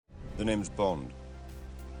The name's Bond.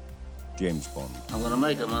 James Bond. I'm gonna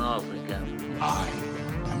make him an offer again. I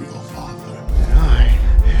am your father. And I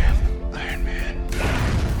am Iron Man.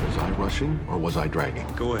 Was I rushing or was I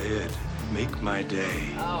dragging? Go ahead. Make my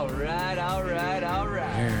day. All right.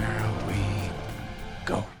 Here we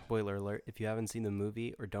go. Spoiler alert, if you haven't seen the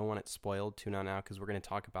movie or don't want it spoiled, tune out now because we're going to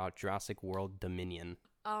talk about Jurassic World Dominion.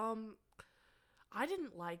 I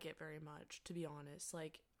didn't like it very much, to be honest.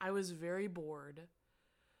 Like, I was very bored.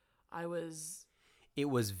 It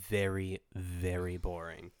was very, very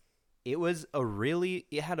boring. It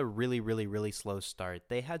had a really slow start.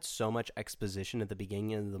 They had so much exposition at the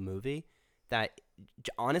beginning of the movie that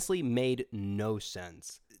honestly made no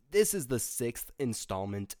sense. This is the 6th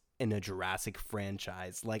installment in a Jurassic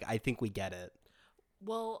franchise. Like, I think we get it.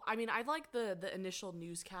 Well, I mean, I like the initial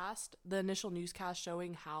newscast. The initial newscast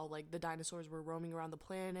showing how, like, the dinosaurs were roaming around the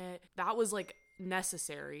planet. That was, like,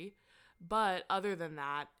 necessary. But other than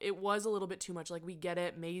that, it was a little bit too much. Like, we get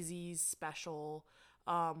it. Maisie's special.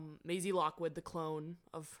 Maisie Lockwood, the clone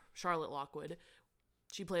of Charlotte Lockwood.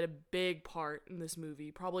 She played a big part in this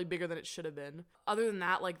movie. Probably bigger than it should have been. Other than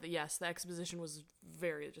that, like, the exposition was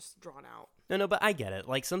very just drawn out. No, but I get it.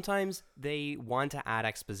 Like, sometimes they want to add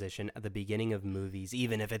exposition at the beginning of movies,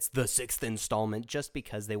 even if it's the 6th installment, just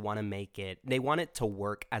because they want it to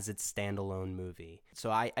work as its standalone movie.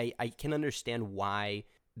 So I can understand why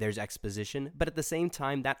there's exposition, but at the same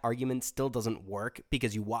time, that argument still doesn't work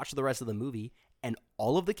because you watch the rest of the movie and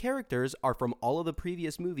all of the characters are from all of the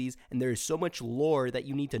previous movies, and there is so much lore that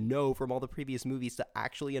you need to know from all the previous movies to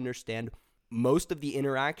actually understand most of the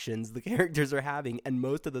interactions the characters are having and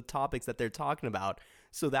most of the topics that they're talking about.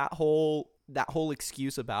 So that whole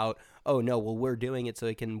excuse about, oh no, well, we're doing it so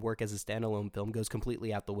it can work as a standalone film goes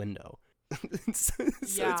completely out the window. So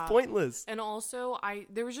it's pointless. And also,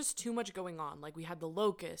 there was just too much going on. Like, we had the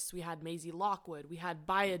Locusts, we had Maisie Lockwood, we had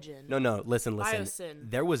Biogen. No, listen. Biosyn.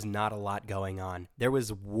 There was not a lot going on. There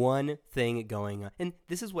was one thing going on. And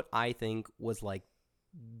this is what I think was, like,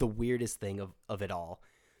 the weirdest thing of it all.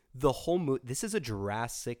 The whole this is a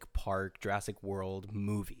Jurassic World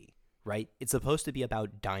movie, right? It's supposed to be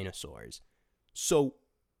about dinosaurs. So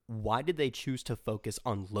why did they choose to focus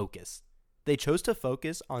on locusts? They chose to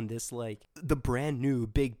focus on this, like, the brand new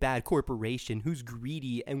big bad corporation who's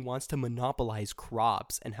greedy and wants to monopolize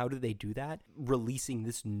crops. And how do they do that? Releasing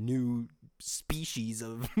this new species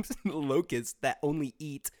of locusts that only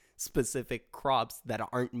eat specific crops that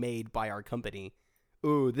aren't made by our company.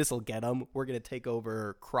 Ooh, this'll get them. We're going to take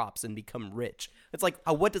over crops and become rich. It's like,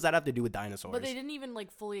 what does that have to do with dinosaurs? But they didn't even,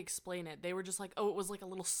 like, fully explain it. They were just like, oh, it was, like, a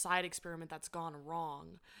little side experiment that's gone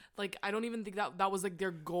wrong. Like, I don't even think that was, like, their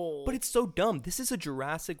goal. But it's so dumb. This is a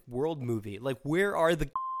Jurassic World movie. Like, where are the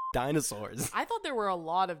dinosaurs? I thought there were a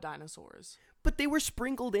lot of dinosaurs. But they were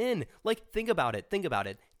sprinkled in. Like, think about it.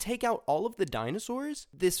 Take out all of the dinosaurs.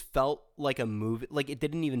 This felt like a movie. Like, it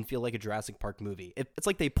didn't even feel like a Jurassic Park movie. It's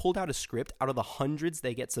like they pulled out a script out of the hundreds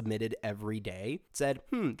they get submitted every day, said,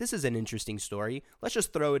 this is an interesting story. Let's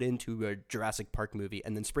just throw it into a Jurassic Park movie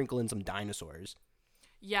and then sprinkle in some dinosaurs.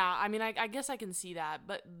 Yeah, I mean, I guess I can see that.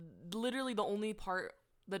 But literally the only part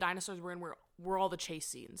the dinosaurs were in were all the chase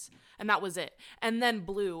scenes, and that was it. And then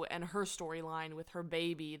Blue and her storyline with her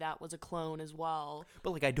baby, that was a clone as well.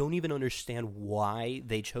 But, like, I don't even understand why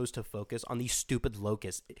they chose to focus on these stupid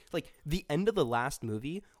locusts. Like, the end of the last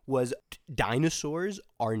movie was dinosaurs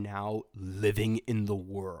are now living in the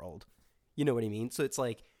world. You know what I mean? So it's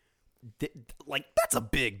like that's a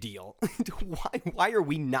big deal. Why are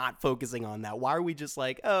we not focusing on that? Why are we just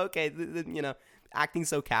like, oh, okay, acting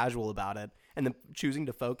so casual about it? And then choosing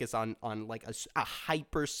to focus on like a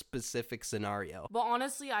hyper-specific scenario. But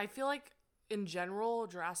honestly, I feel like, in general,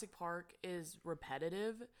 Jurassic Park is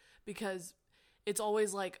repetitive because it's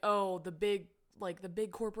always like, oh, the big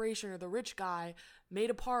corporation or the rich guy made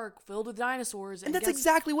a park filled with dinosaurs. And that's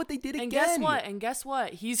exactly what they did again. And guess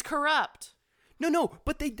what? He's corrupt. No,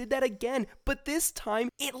 but they did that again. But this time,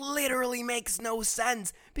 it literally makes no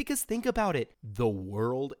sense. Because think about it. The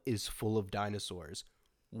world is full of dinosaurs.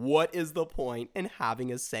 What is the point in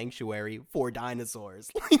having a sanctuary for dinosaurs?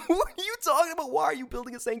 Like, what are you talking about? Why are you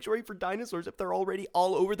building a sanctuary for dinosaurs if they're already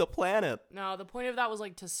all over the planet? No, the point of that was,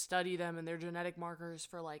 like, to study them and their genetic markers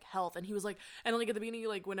for, like, health. And he was like, and, like, at the beginning,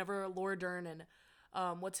 like, whenever Laura Dern and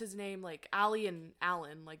what's his name, like Allie and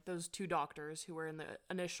Alan, like those two doctors who were in the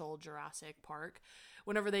initial Jurassic Park,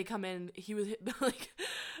 whenever they come in, he was like,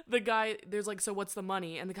 the guy, there's like, so what's the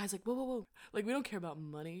money? And the guy's like, whoa, like, we don't care about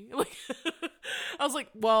money. Like, I was like,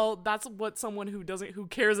 well, that's what someone who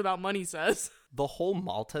cares about money says. The whole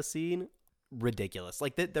Malta scene, ridiculous.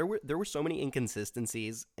 Like, there were so many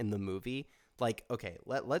inconsistencies in the movie. Like, okay,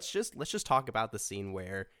 let's just talk about the scene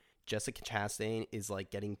where Jessica Chastain is like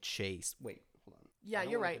getting chased. Wait, hold on. Yeah, I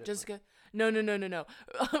don't you're wanna right. get it Jessica. No.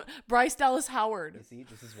 Bryce Dallas Howard. You see,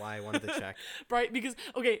 this is why I wanted to check. Right, because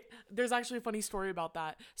okay, there's actually a funny story about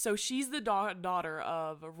that. So she's the daughter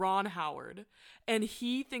of Ron Howard, and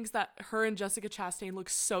he thinks that her and Jessica Chastain look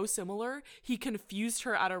so similar. He confused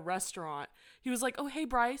her at a restaurant. He was like, "Oh, hey,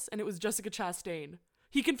 Bryce," and it was Jessica Chastain.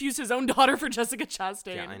 He confused his own daughter for Jessica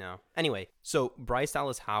Chastain. Yeah, I know. Anyway, so Bryce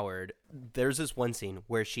Dallas Howard, there's this one scene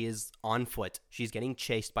where she is on foot. She's getting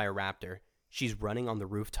chased by a raptor. She's running on the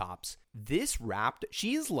rooftops. This raptor,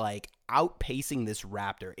 she's like outpacing this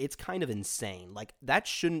raptor. It's kind of insane. Like, that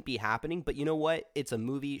shouldn't be happening, but you know what? It's a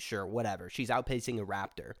movie. Sure, whatever. She's outpacing a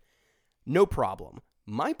raptor. No problem.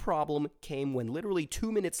 My problem came when literally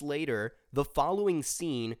 2 minutes later, the following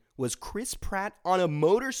scene was Chris Pratt on a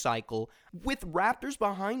motorcycle with raptors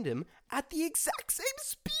behind him at the exact same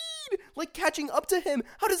speed, like catching up to him.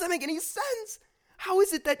 How does that make any sense? How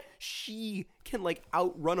is it that she can like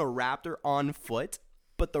outrun a raptor on foot,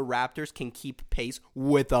 but the raptors can keep pace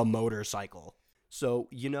with a motorcycle? So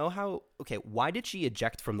you know how, okay, why did she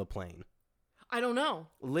eject from the plane? I don't know.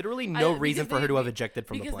 Literally no reason because for her to they- have ejected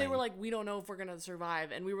from the plane. Because they were like, we don't know if we're gonna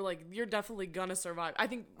survive, and we were like, you're definitely gonna survive. I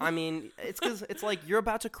think. I mean, it's because it's like you're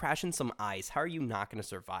about to crash in some ice. How are you not going to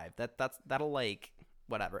survive? That'll like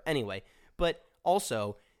whatever. Anyway, but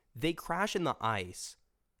also they crash in the ice,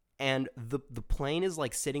 and the plane is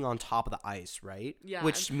like sitting on top of the ice, right? Yeah,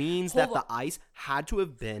 Which and- means hold that the up. ice had to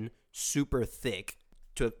have been super thick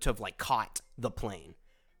to have like caught the plane,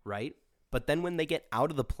 right? But then when they get out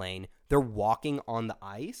of the plane, they're walking on the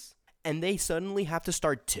ice. And they suddenly have to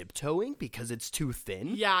start tiptoeing because it's too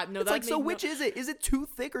thin. Yeah, no, it's that like, so made no- which is it? Is it too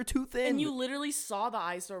thick or too thin? And you literally saw the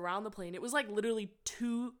ice around the plane. It was like literally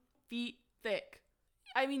 2 feet thick.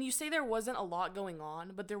 I mean, you say there wasn't a lot going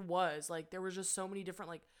on, but there was. Like, there was just so many different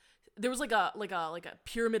like. There was like a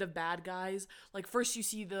pyramid of bad guys. Like, first you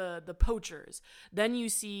see the poachers, then you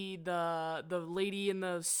see the lady in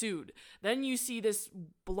the suit, then you see this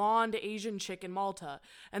blonde Asian chick in Malta,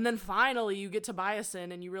 and then finally you get to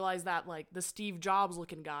Biasin and you realize that like the Steve Jobs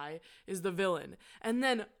looking guy is the villain, and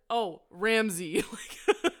then Ramsey,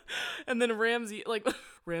 like, and then Ramsey like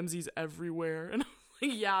Ramsey's everywhere, and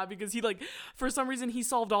yeah, because he like for some reason he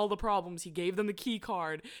solved all the problems. He gave them the key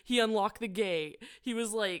card. He unlocked the gate. He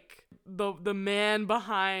was like the man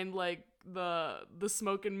behind like the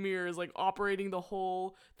smoke and mirrors, like operating the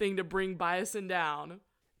whole thing to bring Biasin down.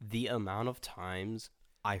 The amount of times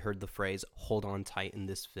I heard the phrase "hold on tight" in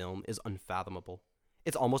this film is unfathomable.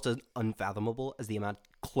 It's almost as unfathomable as the amount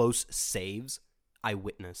of close saves I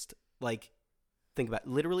witnessed. Like, think about it.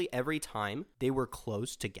 Literally every time they were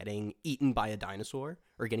close to getting eaten by a dinosaur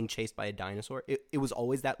or getting chased by a dinosaur, it was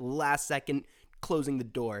always that last second closing the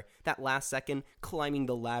door, that last second climbing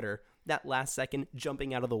the ladder, that last second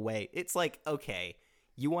jumping out of the way. It's like, okay,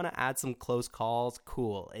 you want to add some close calls?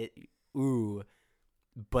 Cool.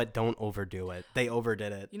 But don't overdo it. They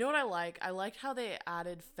overdid it. You know what I like? I liked how they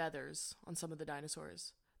added feathers on some of the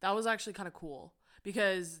dinosaurs. That was actually kind of cool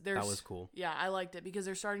because there's. That was cool. Yeah, I liked it because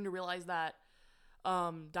they're starting to realize that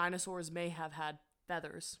dinosaurs may have had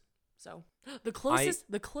feathers. So the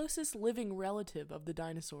closest living relative of the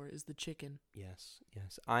dinosaur is the chicken. Yes.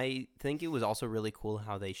 I think it was also really cool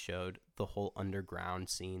how they showed the whole underground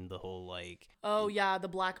scene, the whole like. Oh yeah, the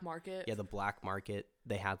black market. Yeah, the black market.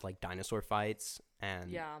 They had like dinosaur fights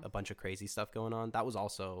and a bunch of crazy stuff going on. That was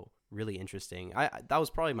also really interesting. That was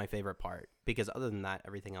probably my favorite part because other than that,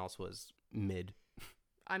 everything else was mid.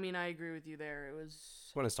 I mean, I agree with you there. It was. I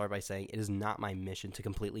just want to start by saying it is not my mission to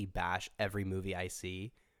completely bash every movie I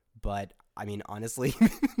see. But I mean, honestly,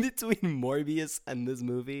 between Morbius and this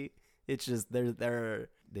movie, it's just they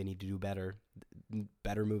need to do better.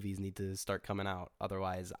 Better movies need to start coming out.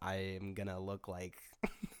 Otherwise, I am gonna look like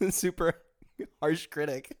a super harsh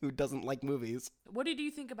critic who doesn't like movies. What did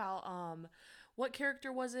you think about what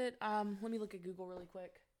character was it? Let me look at Google really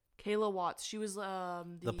quick. Kayla Watts. She was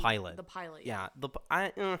the pilot. The pilot. Yeah.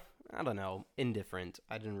 I don't know. Indifferent.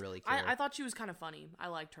 I didn't really care. I thought she was kind of funny. I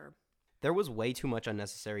liked her. There was way too much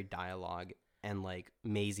unnecessary dialogue and like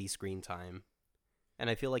mazy screen time.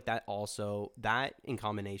 And I feel like that in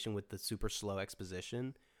combination with the super slow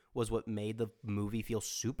exposition was what made the movie feel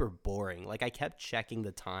super boring. Like I kept checking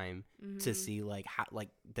the time to see like how, like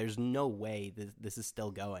there's no way this is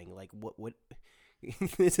still going. Like what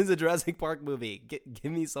this is a Jurassic Park movie.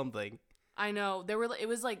 Give me something. I know. It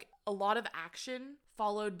was like a lot of action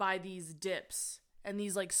followed by these dips. And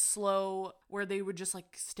these like slow where they would just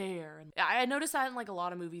like stare. And I noticed that in like a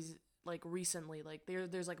lot of movies like recently. Like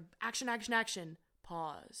there's like action,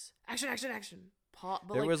 pause. Action, pause.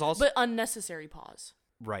 But There like, was also but unnecessary pause.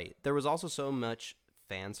 Right. There was also so much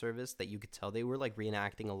fan service that you could tell they were like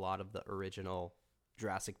reenacting a lot of the original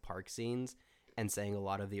Jurassic Park scenes and saying a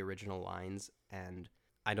lot of the original lines, and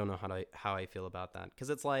I don't know how I feel about that, because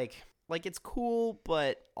it's like it's cool,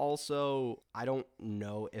 but also I don't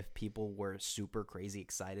know if people were super crazy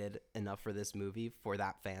excited enough for this movie for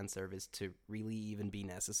that fan service to really even be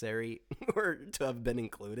necessary or to have been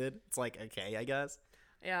included. It's like, okay, I guess.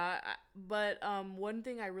 Yeah, but one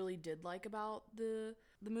thing I really did like about the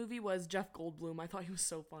movie was Jeff Goldblum. I thought he was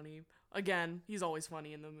so funny. Again, he's always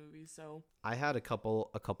funny in the movie, so. I had a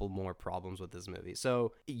couple more problems with this movie.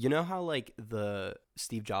 So, you know how like the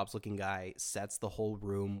Steve Jobs looking guy sets the whole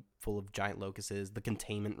room full of giant locusts, the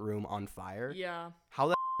containment room, on fire? Yeah. How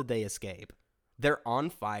the did they escape? They're on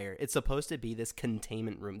fire. It's supposed to be this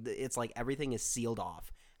containment room. It's like everything is sealed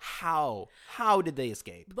off. How did they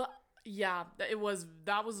escape? But yeah, that was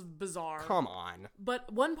bizarre. Come on.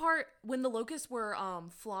 But one part when the locusts were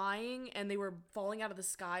flying and they were falling out of the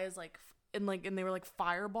sky as and they were like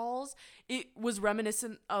fireballs, it was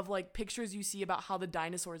reminiscent of like pictures you see about how the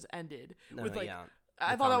dinosaurs ended.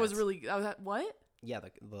 I thought that was really what? Yeah,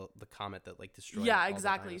 the comet that like destroyed. Yeah, all the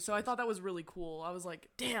exactly. So I dinosaurs. thought that was really cool. I was like,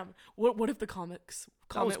 damn, what if the comet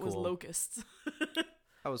was cool. locusts?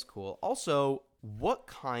 That was cool. Also, what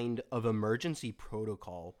kind of emergency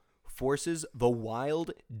protocol forces the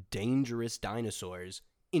wild, dangerous dinosaurs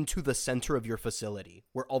into the center of your facility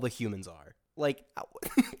where all the humans are? Like,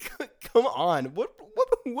 come on.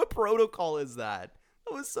 What protocol is that?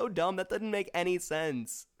 That was so dumb. That didn't make any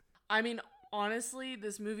sense. I mean, honestly,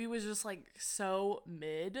 this movie was just like so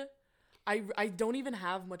mid. I don't even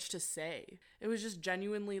have much to say. It was just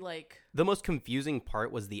genuinely like... The most confusing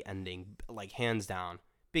part was the ending, like hands down,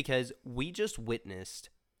 because we just witnessed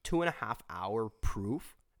 2.5 hour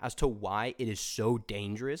proof as to why it is so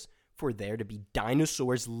dangerous for there to be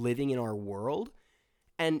dinosaurs living in our world,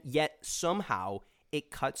 and yet somehow it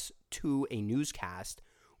cuts to a newscast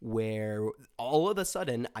where all of a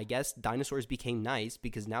sudden, I guess, dinosaurs became nice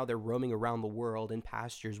because now they're roaming around the world in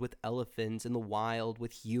pastures with elephants in the wild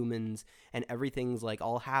with humans, and everything's like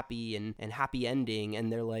all happy and happy ending,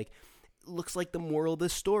 and they're like, looks like the moral of the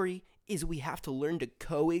story is we have to learn to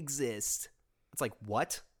coexist. It's like,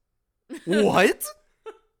 what? What?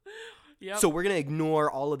 Yep. So we're going to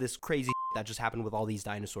ignore all of this crazy that just happened with all these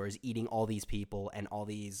dinosaurs eating all these people and all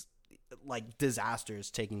these like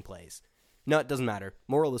disasters taking place. No, it doesn't matter.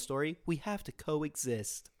 Moral of the story, we have to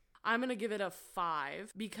coexist. I'm going to give it a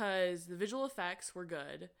 5 because the visual effects were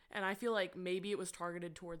good. And I feel like maybe it was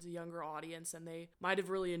targeted towards a younger audience and they might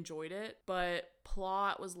have really enjoyed it. But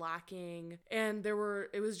plot was lacking. And there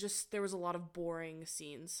was a lot of boring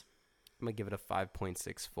scenes. I'm going to give it a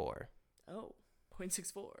 5.64. Oh,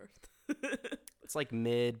 0.64. It's like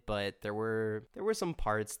mid, but there were some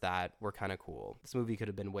parts that were kind of cool. This movie could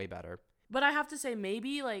have been way better. But I have to say,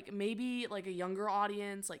 maybe a younger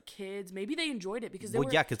audience, like kids, maybe they enjoyed it because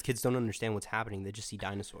because kids don't understand what's happening. They just see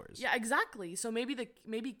dinosaurs. Yeah, exactly. So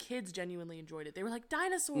maybe kids genuinely enjoyed it. They were like,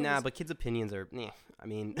 dinosaurs. Nah, but kids' opinions are, I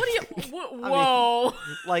mean. What do you? Whoa. I mean,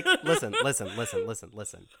 like,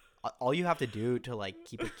 listen. All you have to do to like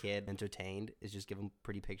keep a kid entertained is just give them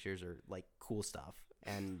pretty pictures or like cool stuff,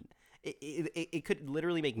 and it could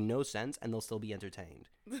literally make no sense, and they'll still be entertained.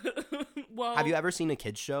 Well, have you ever seen a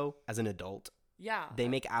kids show as an adult? Yeah, they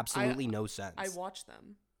make absolutely no sense. I watch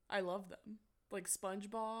them. I love them. Like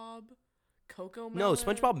SpongeBob, Cocomelon. No,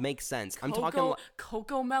 SpongeBob makes sense. I'm talking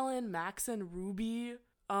Cocomelon, Max and Ruby.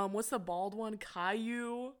 What's the bald one?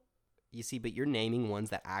 Caillou. You see, but you're naming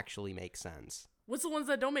ones that actually make sense. What's the ones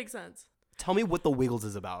that don't make sense? Tell me what the Wiggles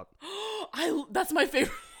is about. That's my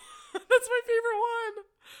favorite. That's my favorite one.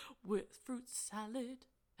 With fruit salad,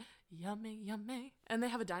 yummy, yummy. And they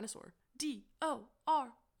have a dinosaur. D-O-R.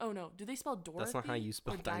 Oh no, do they spell Dorothy? That's not how you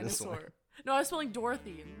spell dinosaur. No, I was spelling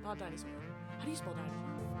Dorothy, not dinosaur. How do you spell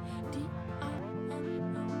dinosaur? D-I-N-O-A-S-O.